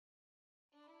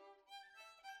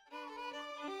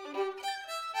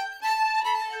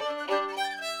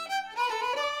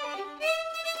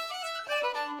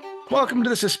Welcome to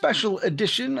this a special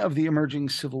edition of the Emerging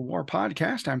Civil War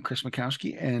podcast. I'm Chris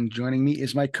Mikowski, and joining me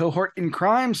is my cohort in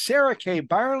crime, Sarah K.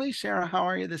 Byerly. Sarah, how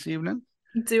are you this evening?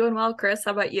 Doing well, Chris.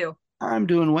 How about you? I'm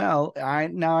doing well. I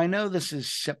know this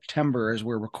is September as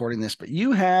we're recording this, but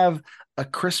you have a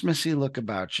Christmassy look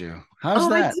about you. How's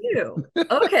Oh, I that? do.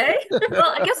 Okay.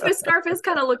 Well, I guess my scarf is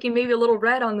kind of looking maybe a little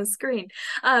red on the screen.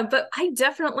 But I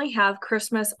definitely have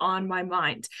Christmas on my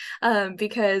mind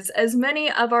because, as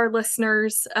many of our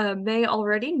listeners may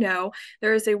already know,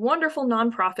 there is a wonderful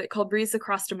nonprofit called Wreaths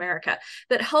across America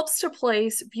that helps to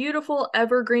place beautiful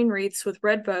evergreen wreaths with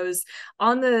red bows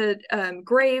on the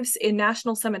graves in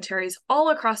national cemeteries all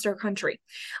across our country.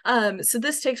 So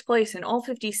this takes place in all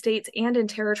 50 states and in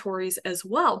territories as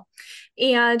well.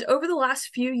 And over the last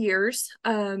few years,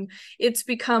 it's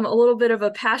become a little bit of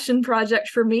a passion project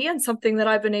for me and something that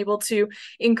I've been able to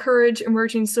encourage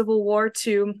Emerging Civil War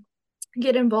to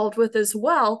get involved with as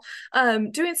well,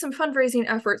 doing some fundraising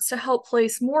efforts to help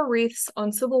place more wreaths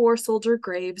on Civil War soldier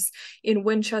graves in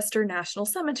Winchester National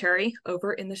Cemetery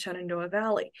over in the Shenandoah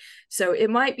Valley. So it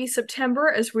might be September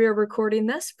as we are recording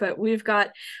this, but we've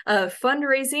got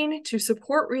fundraising to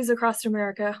support Wreaths across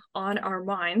America on our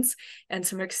minds and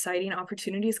some exciting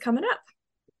opportunities coming up.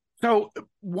 So,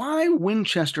 why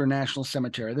Winchester National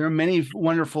Cemetery? There are many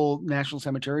wonderful national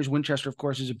cemeteries. Winchester, of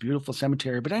course, is a beautiful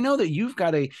cemetery, but I know that you've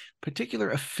got a particular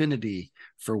affinity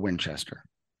for Winchester.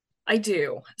 I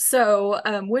do. So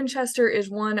Winchester is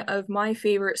one of my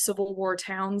favorite Civil War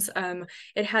towns.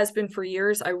 It has been for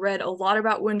years. I read a lot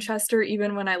about Winchester,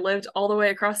 even when I lived all the way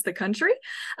across the country.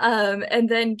 And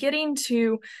then getting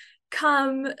to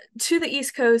come to the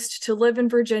East Coast to live in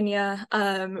Virginia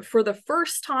for the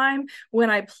first time when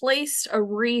I placed a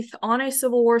wreath on a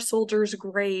Civil War soldier's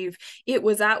grave. It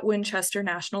was at Winchester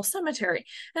National Cemetery.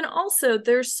 And also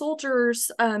there's soldiers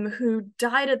who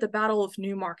died at the Battle of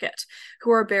Newmarket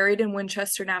who are buried in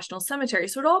Winchester National Cemetery.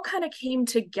 So it all kind of came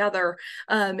together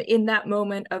in that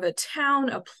moment of a town,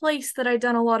 a place that I'd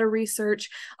done a lot of research,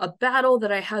 a battle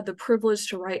that I had the privilege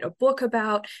to write a book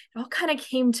about. It all kind of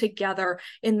came together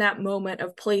in that moment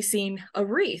of placing a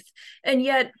wreath. And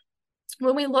yet,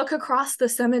 when we look across the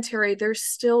cemetery, there's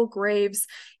still graves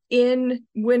in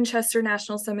Winchester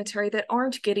National Cemetery that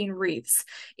aren't getting wreaths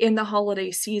in the holiday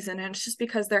season. And it's just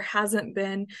because there hasn't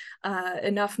been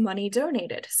enough money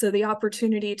donated. So the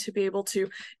opportunity to be able to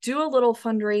do a little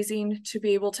fundraising, to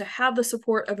be able to have the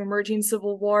support of Emerging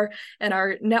Civil War and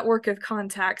our network of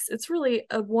contacts, it's really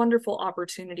a wonderful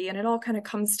opportunity. And it all kind of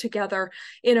comes together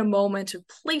in a moment of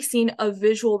placing a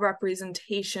visual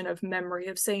representation of memory,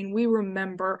 of saying we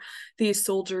remember these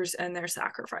soldiers and their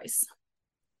sacrifice.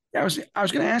 I was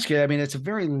going to ask you. I mean, it's a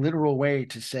very literal way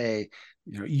to say,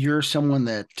 you're someone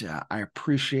that I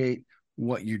appreciate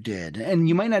what you did, and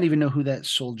you might not even know who that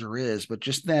soldier is, but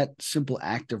just that simple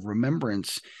act of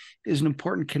remembrance is an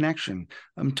important connection.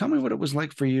 Tell me what it was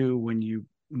like for you when you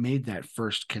made that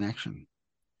first connection.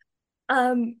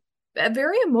 Um,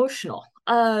 Very emotional.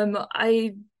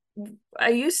 I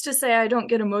used to say I don't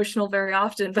get emotional very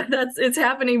often, but it's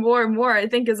happening more and more, I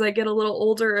think, as I get a little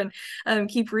older and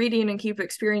keep reading and keep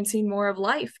experiencing more of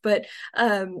life. But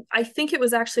I think it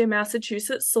was actually a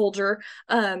Massachusetts soldier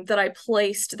that I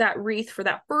placed that wreath for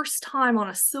that first time on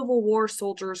a Civil War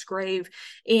soldier's grave.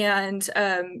 And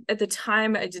at the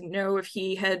time, I didn't know if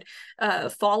he had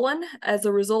fallen as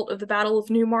a result of the Battle of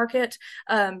Newmarket,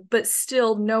 but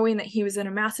still knowing that he was in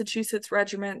a Massachusetts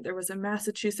regiment, there was a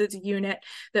Massachusetts unit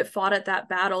that fought at that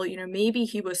battle. Maybe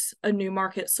he was a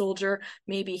Newmarket soldier,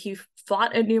 maybe he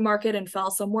fought at Newmarket and fell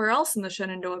somewhere else in the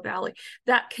Shenandoah Valley.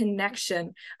 That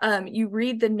connection, you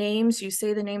read the names, you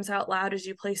say the names out loud as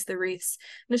you place the wreaths,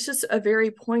 and it's just a very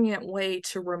poignant way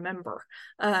to remember.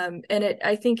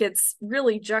 I think it's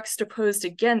really juxtaposed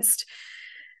against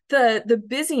the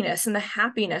busyness and the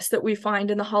happiness that we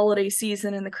find in the holiday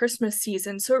season and the Christmas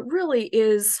season. So it really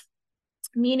is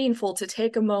meaningful to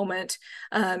take a moment,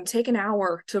 take an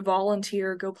hour to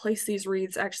volunteer, go place these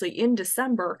wreaths actually in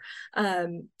December,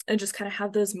 and just kind of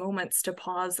have those moments to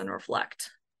pause and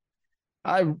reflect.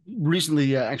 I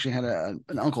recently actually had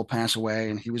an uncle pass away,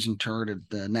 and he was interred at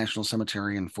the National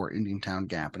Cemetery in Fort Indiantown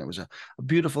Gap, and it was a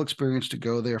beautiful experience to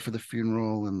go there for the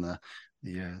funeral and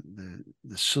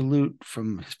the salute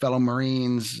from his fellow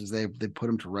Marines as they put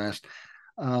him to rest.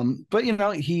 But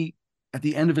he at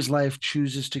the end of his life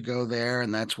chooses to go there,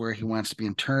 and that's where he wants to be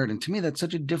interred. And to me, that's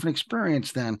such a different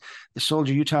experience than the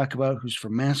soldier you talk about, who's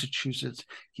from Massachusetts.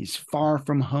 He's far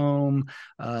from home,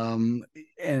 and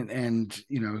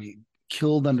he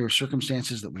killed under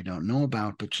circumstances that we don't know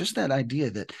about. But just that idea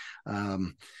that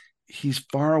he's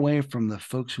far away from the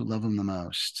folks who love him the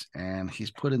most. And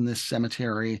he's put in this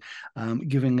cemetery,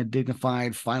 giving a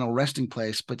dignified final resting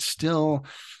place, but still,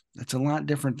 it's a lot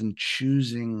different than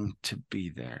choosing to be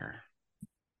there.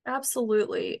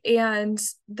 Absolutely. And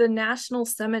the national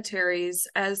cemeteries,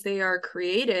 as they are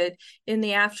created in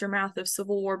the aftermath of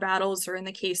Civil War battles, or in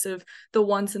the case of the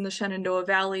ones in the Shenandoah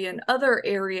Valley and other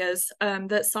areas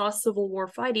that saw Civil War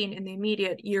fighting in the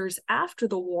immediate years after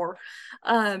the war,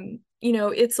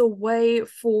 it's a way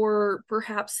for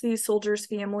perhaps these soldiers'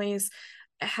 families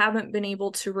haven't been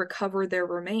able to recover their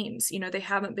remains. They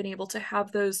haven't been able to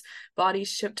have those bodies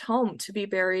shipped home to be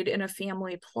buried in a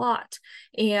family plot.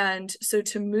 And so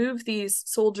to move these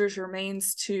soldiers'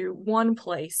 remains to one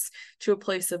place, to a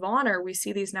place of honor, we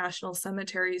see these national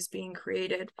cemeteries being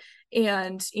created.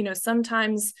 And,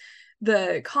 sometimes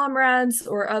the comrades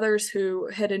or others who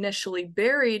had initially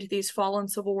buried these fallen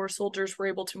Civil War soldiers were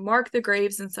able to mark the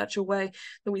graves in such a way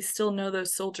that we still know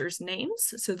those soldiers'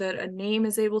 names, so that a name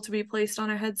is able to be placed on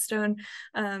a headstone.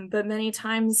 But many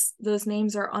times those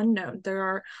names are unknown. There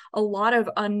are a lot of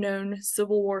unknown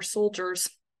Civil War soldiers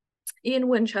in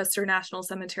Winchester National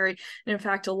Cemetery. And in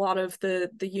fact, a lot of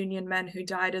the Union men who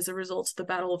died as a result of the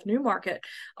Battle of Newmarket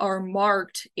are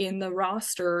marked in the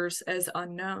rosters as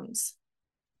unknowns.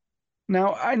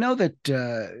 Now, I know that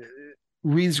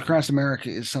Wreaths Across America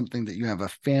is something that you have a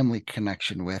family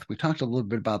connection with. We talked a little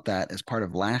bit about that as part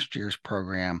of last year's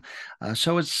program.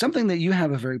 So it's something that you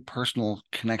have a very personal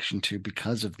connection to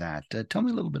because of that. Tell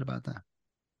me a little bit about that.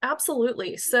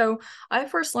 Absolutely. So I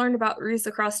first learned about Wreaths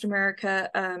Across America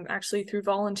actually through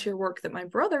volunteer work that my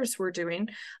brothers were doing.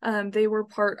 They were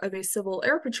part of a Civil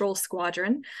Air Patrol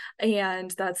squadron,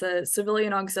 and that's a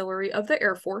civilian auxiliary of the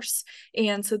Air Force.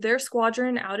 And so their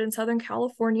squadron out in Southern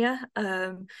California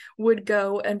would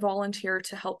go and volunteer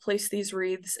to help place these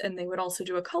wreaths, and they would also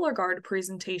do a color guard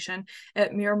presentation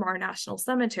at Miramar National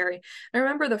Cemetery. I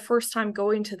remember the first time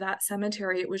going to that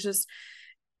cemetery, it was just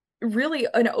really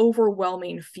an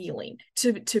overwhelming feeling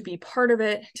to be part of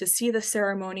it, to see the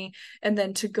ceremony, and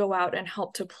then to go out and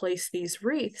help to place these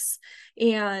wreaths.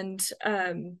 And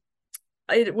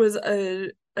it was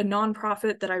a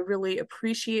nonprofit that I really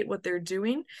appreciate what they're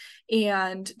doing,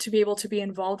 and to be able to be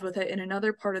involved with it in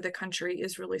another part of the country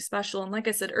is really special. And like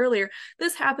I said earlier,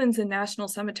 this happens in national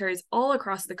cemeteries all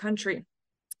across the country.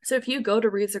 So if you go to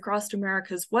Wreaths Across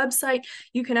America's website,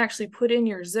 you can actually put in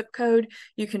your zip code.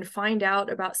 You can find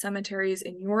out about cemeteries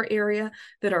in your area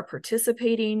that are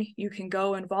participating. You can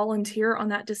go and volunteer on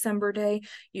that December day.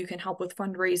 You can help with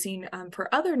fundraising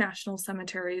for other national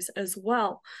cemeteries as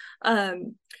well.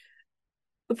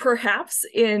 Perhaps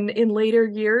in later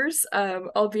years,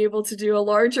 I'll be able to do a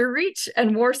larger reach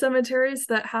and more cemeteries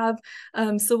that have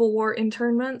Civil War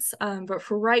internments. But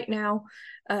for right now,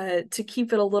 to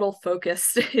keep it a little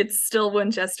focused, it's still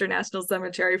Winchester National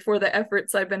Cemetery for the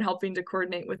efforts I've been helping to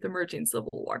coordinate with Emerging Civil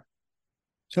War.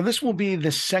 So this will be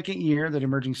the second year that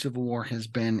Emerging Civil War has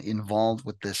been involved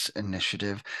with this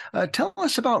initiative. Tell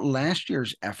us about last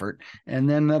year's effort, and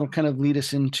then that'll kind of lead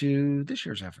us into this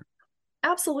year's effort.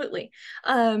 Absolutely.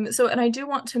 And I do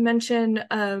want to mention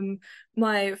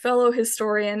my fellow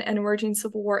historian and Emerging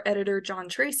Civil War editor, John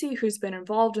Tracy, who's been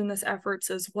involved in this efforts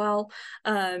as well.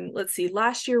 Let's see,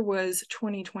 last year was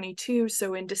 2022.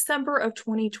 So in December of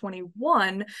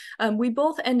 2021, we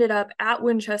both ended up at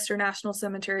Winchester National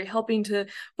Cemetery helping to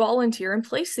volunteer and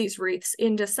place these wreaths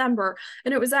in December.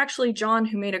 And it was actually John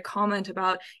who made a comment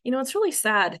about, it's really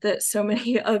sad that so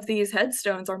many of these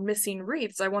headstones are missing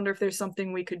wreaths. I wonder if there's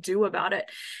something we could do about it.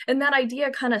 And that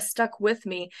idea kind of stuck with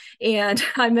me. And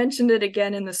I mentioned it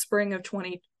again in the spring of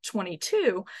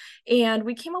 2022. And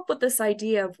we came up with this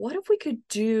idea of what if we could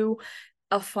do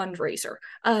a fundraiser.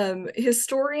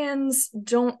 Historians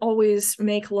don't always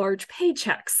make large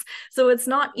paychecks, so it's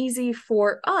not easy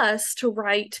for us to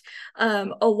write a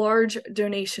large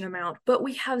donation amount, but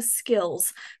we have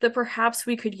skills that perhaps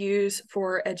we could use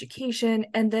for education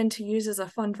and then to use as a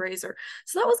fundraiser.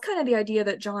 So that was kind of the idea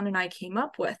that John and I came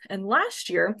up with. And last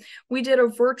year we did a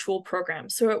virtual program.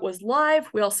 So it was live.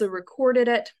 We also recorded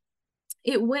it.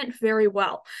 It went very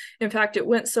well. In fact, it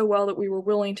went so well that we were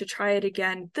willing to try it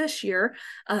again this year.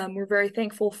 We're very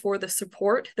thankful for the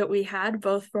support that we had,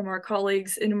 both from our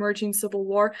colleagues in Emerging Civil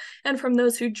War and from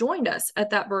those who joined us at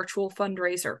that virtual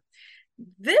fundraiser.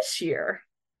 This year,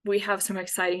 we have some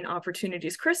exciting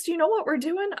opportunities. Chris, do you know what we're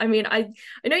doing? I mean, I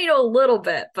know you know a little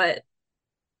bit, but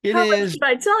how much should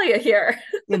I tell you here?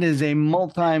 It is a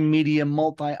multimedia,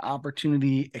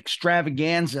 multi-opportunity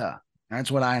extravaganza. That's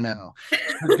what I know. So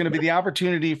there's going to be the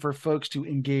opportunity for folks to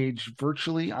engage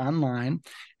virtually online,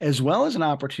 as well as an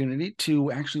opportunity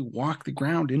to actually walk the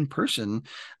ground in person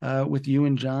with you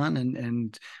and John,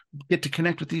 and get to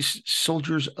connect with these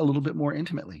soldiers a little bit more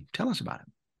intimately. Tell us about it.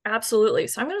 Absolutely.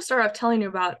 So I'm going to start off telling you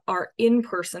about our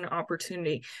in-person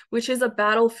opportunity, which is a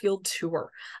battlefield tour.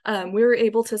 We were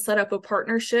able to set up a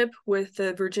partnership with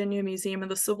the Virginia Museum of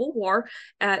the Civil War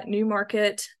at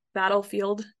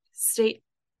Battlefield State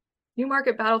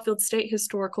Newmarket Battlefield State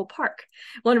Historical Park.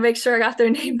 Want to make sure I got their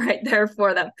name right there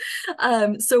for them.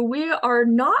 So we are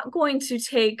not going to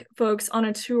take folks on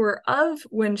a tour of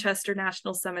Winchester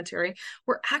National Cemetery.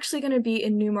 We're actually going to be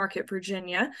in Newmarket,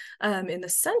 Virginia, in the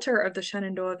center of the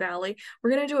Shenandoah Valley.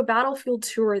 We're going to do a battlefield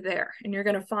tour there, and you're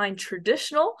going to find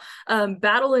traditional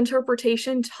battle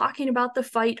interpretation talking about the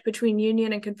fight between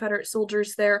Union and Confederate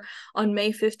soldiers there on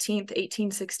May 15th,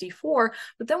 1864.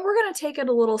 But then we're going to take it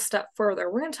a little step further.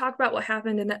 We're going to talk about what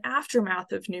happened in the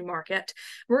aftermath of Newmarket.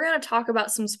 We're going to talk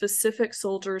about some specific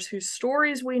soldiers whose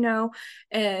stories we know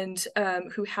and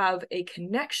who have a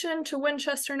connection to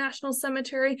Winchester National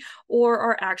Cemetery or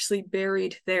are actually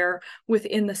buried there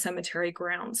within the cemetery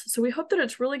grounds. So we hope that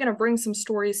it's really going to bring some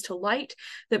stories to light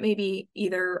that maybe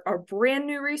either are brand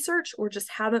new research or just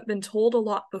haven't been told a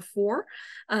lot before.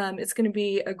 It's going to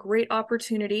be a great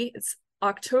opportunity. It's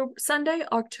Sunday,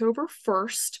 October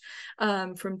 1st,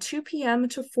 from 2 p.m.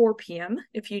 to 4 p.m.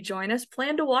 If you join us,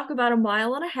 plan to walk about 1.5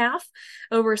 miles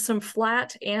over some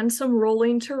flat and some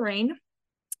rolling terrain.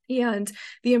 And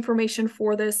the information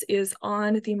for this is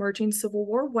on the Emerging Civil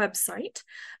War website.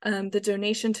 The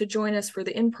donation to join us for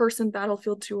the in-person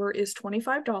battlefield tour is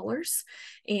 $25,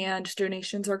 and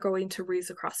donations are going to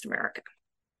Wreaths across America.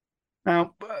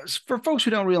 Now, for folks who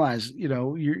don't realize,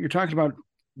 you're talking about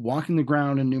walking the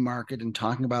ground in Newmarket and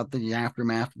talking about the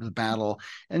aftermath of the battle,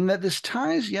 and that this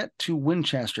ties yet to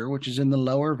Winchester, which is in the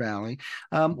lower valley.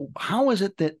 How is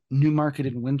it that Newmarket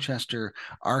and Winchester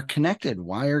are connected?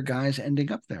 Why are guys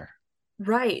ending up there?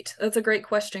 Right. That's a great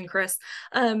question, Chris.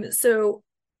 So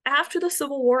after the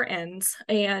Civil War ends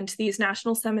and these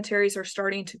national cemeteries are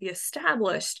starting to be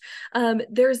established,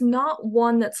 there's not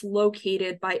one that's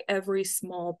located by every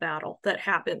small battle that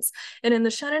happens. And in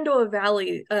the Shenandoah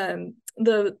Valley,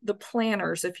 the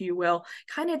planners, if you will,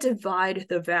 kind of divide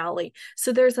the valley.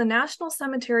 So there's a national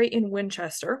cemetery in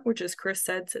Winchester, which, as Chris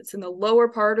said, sits in the lower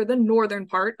part or the northern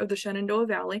part of the Shenandoah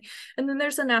Valley. And then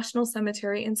there's a national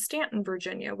cemetery in Stanton,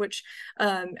 Virginia, which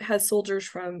has soldiers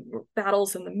from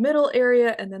battles in the middle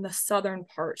area and then the southern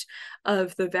part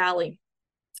of the valley.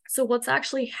 So what's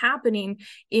actually happening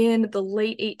in the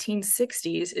late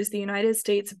 1860s is the United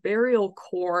States Burial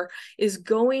Corps is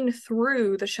going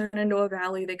through the Shenandoah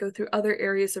Valley. They go through other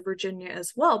areas of Virginia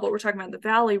as well, but we're talking about the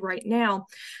valley right now.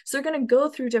 So they're going to go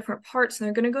through different parts, and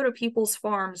they're going to go to people's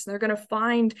farms, and they're going to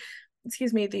find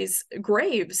these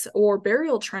graves or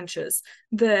burial trenches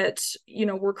that,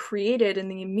 were created in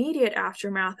the immediate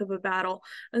aftermath of a battle.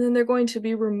 And then they're going to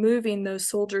be removing those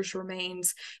soldiers'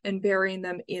 remains and burying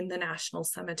them in the national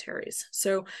cemeteries.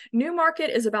 So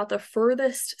Newmarket is about the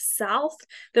furthest south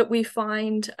that we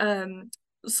find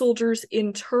soldiers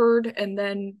interred and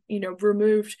then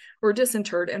removed or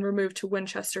disinterred and removed to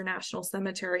Winchester National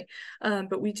Cemetery.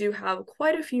 But we do have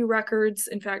quite a few records.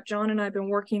 In fact, John and I have been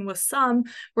working with some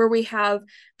where we have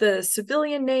the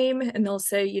civilian name and they'll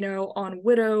say, on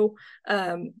widow,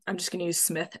 I'm just going to use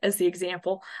Smith as the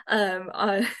example,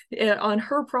 on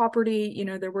her property,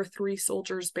 there were 3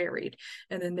 soldiers buried,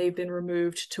 and then they've been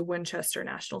removed to Winchester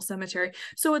National Cemetery.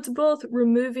 So it's both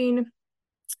removing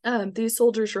these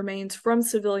soldiers' remains from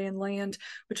civilian land,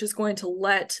 which is going to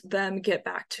let them get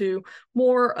back to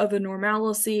more of a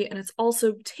normalcy. And it's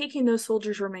also taking those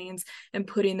soldiers' remains and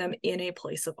putting them in a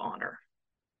place of honor.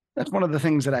 That's one of the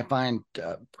things that I find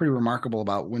pretty remarkable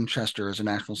about Winchester as a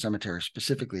national cemetery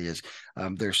specifically is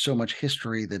there's so much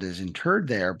history that is interred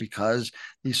there because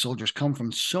these soldiers come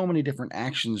from so many different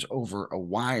actions over a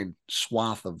wide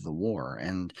swath of the war,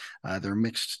 and they're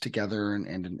mixed together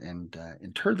and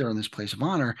interred there in this place of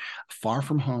honor, far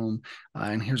from home.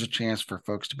 And here's a chance for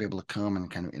folks to be able to come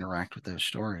and kind of interact with those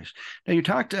stories. Now, you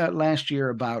talked last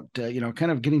year about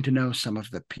kind of getting to know some of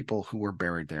the people who were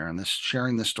buried there and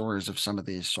sharing the stories of some of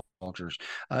these soldiers.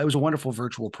 It was a wonderful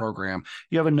virtual program.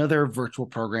 You have another virtual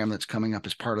program that's coming up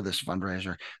as part of this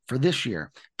fundraiser for this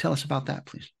year. Tell us about that,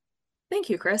 please. Thank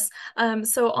you, Chris.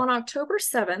 So on October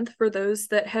 7th, for those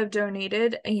that have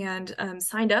donated and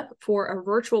signed up for a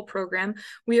virtual program,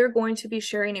 we are going to be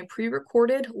sharing a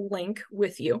pre-recorded link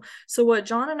with you. So what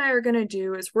John and I are going to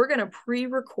do is we're going to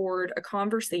pre-record a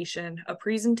conversation, a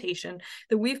presentation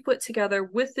that we've put together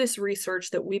with this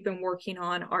research that we've been working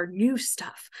on, our new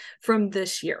stuff from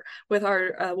this year. With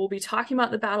our, we'll be talking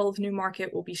about the Battle of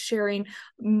Newmarket. We'll be sharing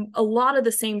a lot of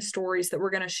the same stories that we're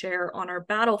going to share on our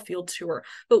battlefield tour,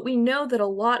 but we know that a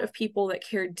lot of people that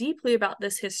care deeply about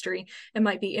this history and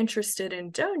might be interested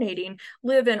in donating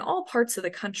live in all parts of the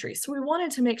country. So we wanted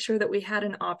to make sure that we had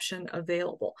an option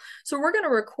available. So we're going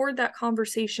to record that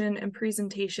conversation and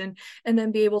presentation and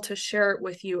then be able to share it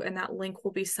with you. And that link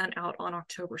will be sent out on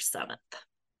October 7th.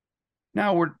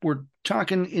 Now we're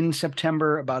talking in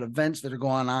September about events that are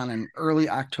going on in early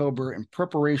October in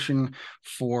preparation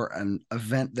for an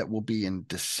event that will be in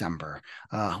December.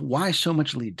 Why so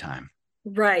much lead time?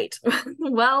 Right.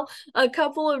 Well, a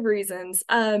couple of reasons.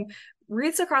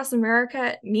 Wreaths Across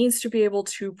America needs to be able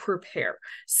to prepare.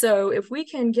 So if we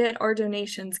can get our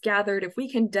donations gathered, if we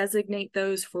can designate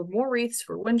those for more wreaths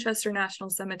for Winchester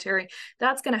National Cemetery,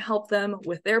 that's going to help them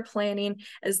with their planning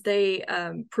as they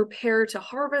prepare to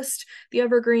harvest the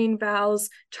evergreen boughs,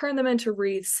 turn them into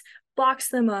wreaths, box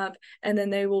them up, and then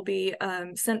they will be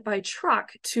sent by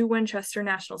truck to Winchester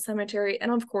National Cemetery, and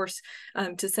of course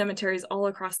to cemeteries all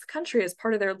across the country as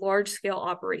part of their large-scale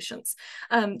operations.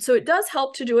 So it does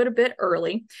help to do it a bit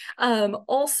early.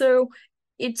 Also,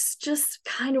 it's just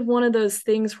kind of one of those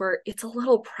things where it's a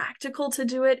little practical to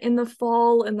do it in the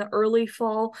fall, in the early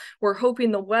fall. We're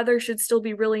hoping the weather should still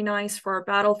be really nice for our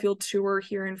battlefield tour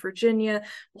here in Virginia.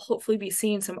 We'll hopefully be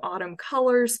seeing some autumn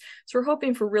colors. So we're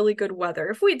hoping for really good weather.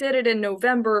 If we did it in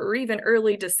November or even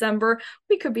early December,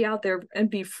 we could be out there and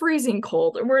be freezing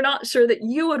cold. And we're not sure that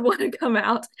you would want to come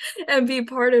out and be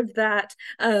part of that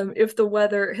if the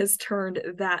weather has turned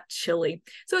that chilly.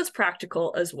 So it's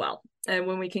practical as well. And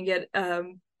when we can get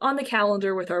on the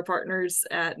calendar with our partners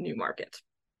at Newmarket.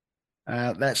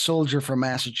 That soldier from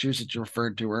Massachusetts you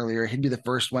referred to earlier, he'd be the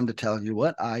first one to tell you,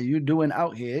 what are you doing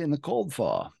out here in the cold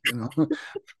fall?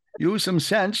 Use some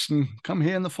sense and come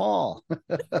here in the fall.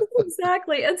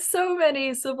 Exactly. And so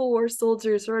many Civil War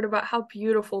soldiers wrote about how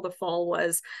beautiful the fall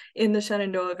was in the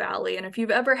Shenandoah Valley. And if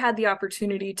you've ever had the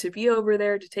opportunity to be over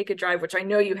there to take a drive, which I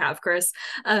know you have, Chris,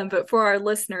 but for our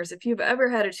listeners, if you've ever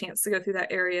had a chance to go through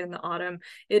that area in the autumn,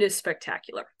 it is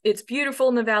spectacular. It's beautiful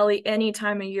in the valley any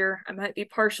time of year. I might be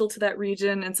partial to that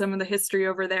region and some of the history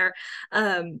over there,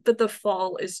 but the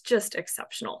fall is just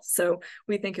exceptional. So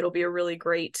we think it'll be a really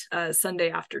great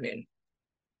Sunday afternoon.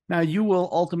 Now, you will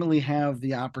ultimately have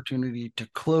the opportunity to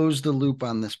close the loop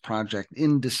on this project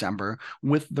in December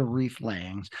with the wreath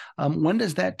layings. When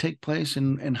does that take place,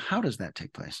 and how does that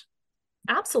take place?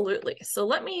 Absolutely. So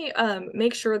let me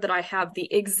make sure that I have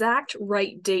the exact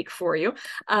right date for you.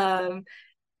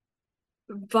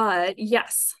 But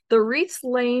yes, the wreath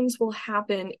layings will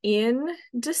happen in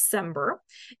December.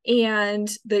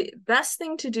 And the best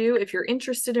thing to do if you're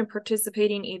interested in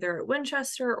participating either at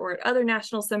Winchester or at other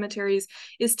national cemeteries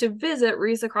is to visit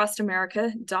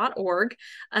wreathsacrossamerica.org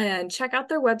and check out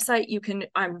their website.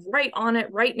 I'm right on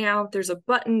it right now. There's a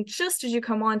button just as you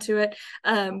come onto it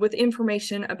with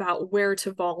information about where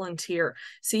to volunteer.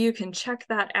 So you can check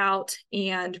that out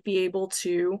and be able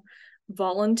to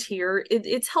volunteer.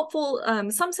 It's helpful.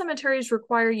 Some cemeteries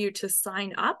require you to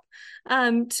sign up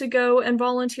to go and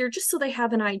volunteer just so they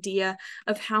have an idea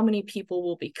of how many people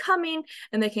will be coming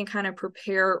and they can kind of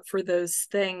prepare for those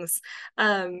things.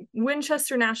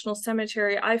 Winchester National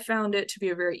Cemetery, I found it to be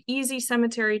a very easy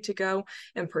cemetery to go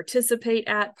and participate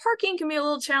at. Parking can be a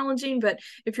little challenging, but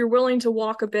if you're willing to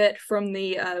walk a bit from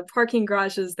the parking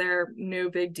garages there, no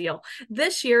big deal.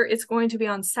 This year, it's going to be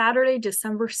on Saturday,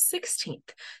 December 16th.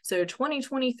 So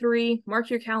 2023, mark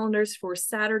your calendars for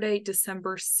Saturday,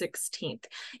 December 16th.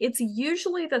 It's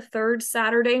usually the third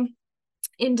Saturday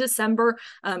in December,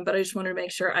 but I just wanted to make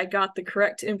sure I got the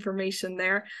correct information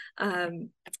there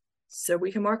so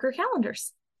we can mark our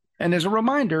calendars. And as a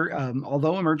reminder,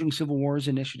 although Emerging Civil Wars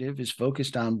Initiative is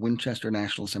focused on Winchester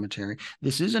National Cemetery,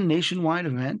 this is a nationwide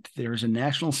event. There's a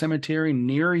national cemetery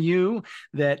near you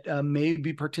that may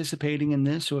be participating in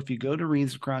this. So if you go to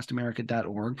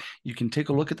wreathsacrossamerica.org, you can take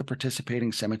a look at the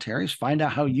participating cemeteries, find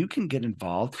out how you can get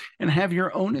involved, and have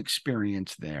your own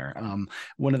experience there.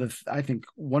 One of the, I think,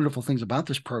 wonderful things about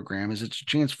this program is it's a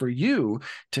chance for you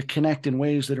to connect in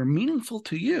ways that are meaningful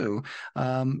to you,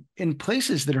 in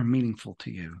places that are meaningful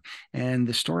to you. And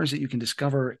the stories that you can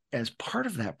discover as part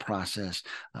of that process,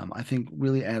 I think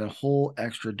really add a whole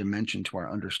extra dimension to our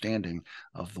understanding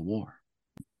of the war.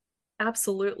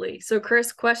 Absolutely. So,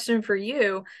 Chris, question for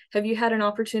you. Have you had an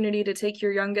opportunity to take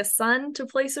your youngest son to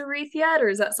place a wreath yet, or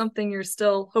is that something you're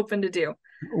still hoping to do?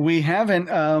 We haven't,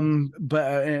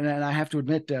 but and I have to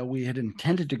admit, we had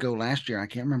intended to go last year. I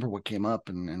can't remember what came up,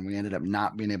 and we ended up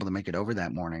not being able to make it over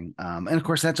that morning. And of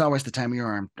course, that's always the time of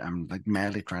year I'm like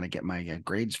madly trying to get my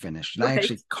grades finished. And I Right.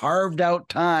 actually carved out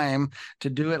time to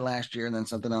do it last year, and then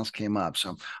something else came up. So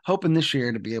I'm hoping this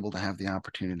year to be able to have the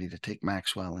opportunity to take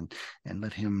Maxwell and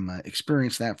let him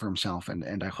experience that for himself,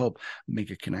 and I hope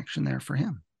make a connection there for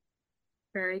him.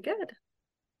 Very good.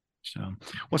 So,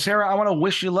 well, Sarah, I want to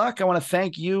wish you luck. I want to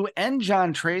thank you and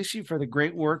John Tracy for the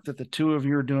great work that the two of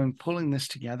you are doing pulling this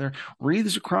together.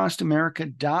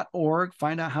 Wreathsacrossamerica.org.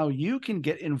 Find out how you can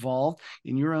get involved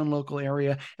in your own local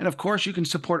area. And of course, you can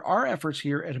support our efforts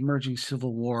here at Emerging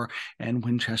Civil War and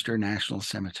Winchester National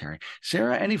Cemetery.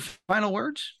 Sarah, any final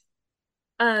words?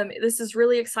 This is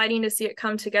really exciting to see it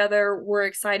come together. We're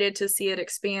excited to see it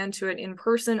expand to an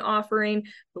in-person offering.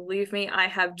 Believe me, I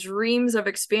have dreams of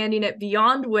expanding it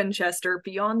beyond Winchester,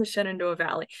 beyond the Shenandoah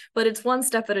Valley, but it's one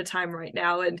step at a time right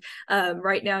now. And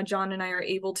right now, John and I are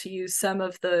able to use some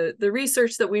of the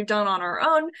research that we've done on our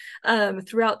own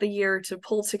throughout the year to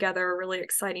pull together a really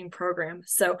exciting program.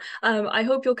 So I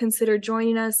hope you'll consider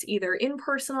joining us either in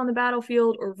person on the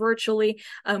battlefield or virtually.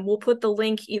 We'll put the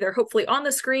link either hopefully on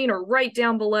the screen or right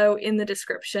down below in the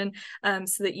description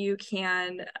so that you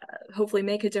can hopefully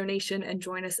make a donation and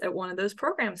join us at one of those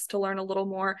programs to learn a little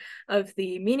more of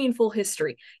the meaningful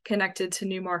history connected to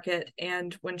Newmarket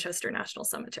and Winchester National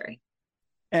Cemetery.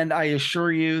 And I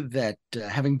assure you that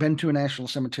having been to a national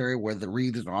cemetery where the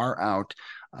wreaths are out,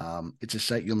 it's a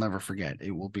sight you'll never forget.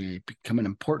 It will become an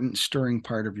important, stirring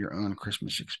part of your own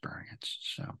Christmas experience.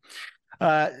 So,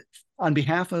 on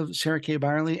behalf of Sarah K.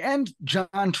 Byerly and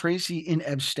John Tracy in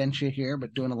absentia here,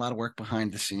 but doing a lot of work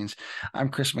behind the scenes, I'm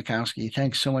Chris Mikowski.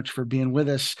 Thanks so much for being with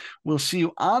us. We'll see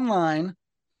you online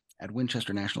at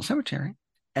Winchester National Cemetery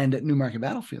and at Newmarket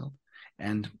Battlefield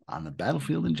and on the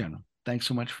battlefield in general. Thanks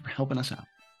so much for helping us out.